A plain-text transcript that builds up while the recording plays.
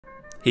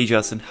Hey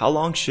Justin, how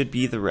long should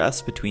be the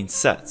rest between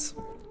sets?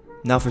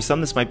 Now for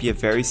some this might be a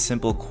very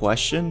simple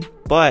question,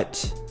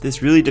 but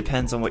this really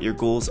depends on what your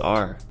goals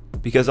are.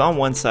 Because on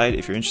one side,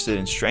 if you're interested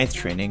in strength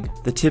training,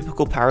 the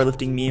typical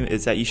powerlifting meme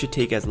is that you should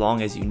take as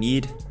long as you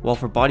need, while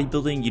for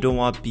bodybuilding you don't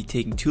want to be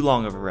taking too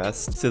long of a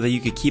rest so that you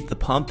could keep the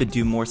pump and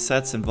do more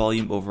sets and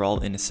volume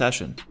overall in a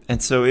session.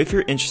 And so if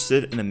you're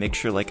interested in a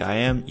mixture like I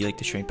am, you like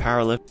to train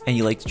powerlift and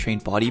you like to train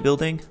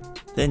bodybuilding,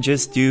 then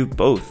just do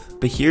both.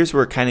 But here's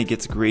where it kind of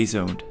gets gray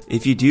zoned.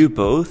 If you do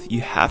both,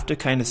 you have to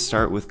kind of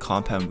start with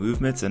compound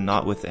movements and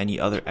not with any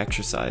other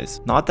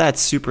exercise. Not that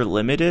it's super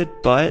limited,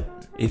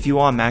 but if you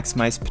want to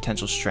maximize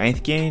potential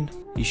strength gain,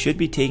 you should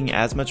be taking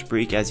as much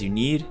break as you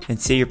need, and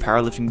say your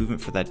powerlifting movement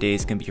for that day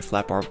is going to be your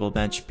flat barbell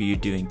bench, but you're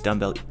doing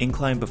dumbbell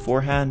incline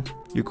beforehand,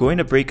 you're going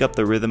to break up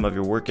the rhythm of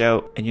your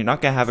workout and you're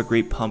not going to have a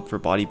great pump for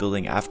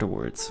bodybuilding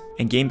afterwards.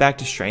 And getting back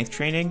to strength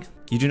training,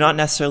 you do not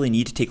necessarily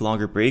need to take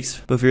longer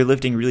breaks, but if you're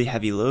lifting really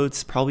heavy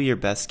loads, probably your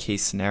best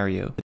case scenario.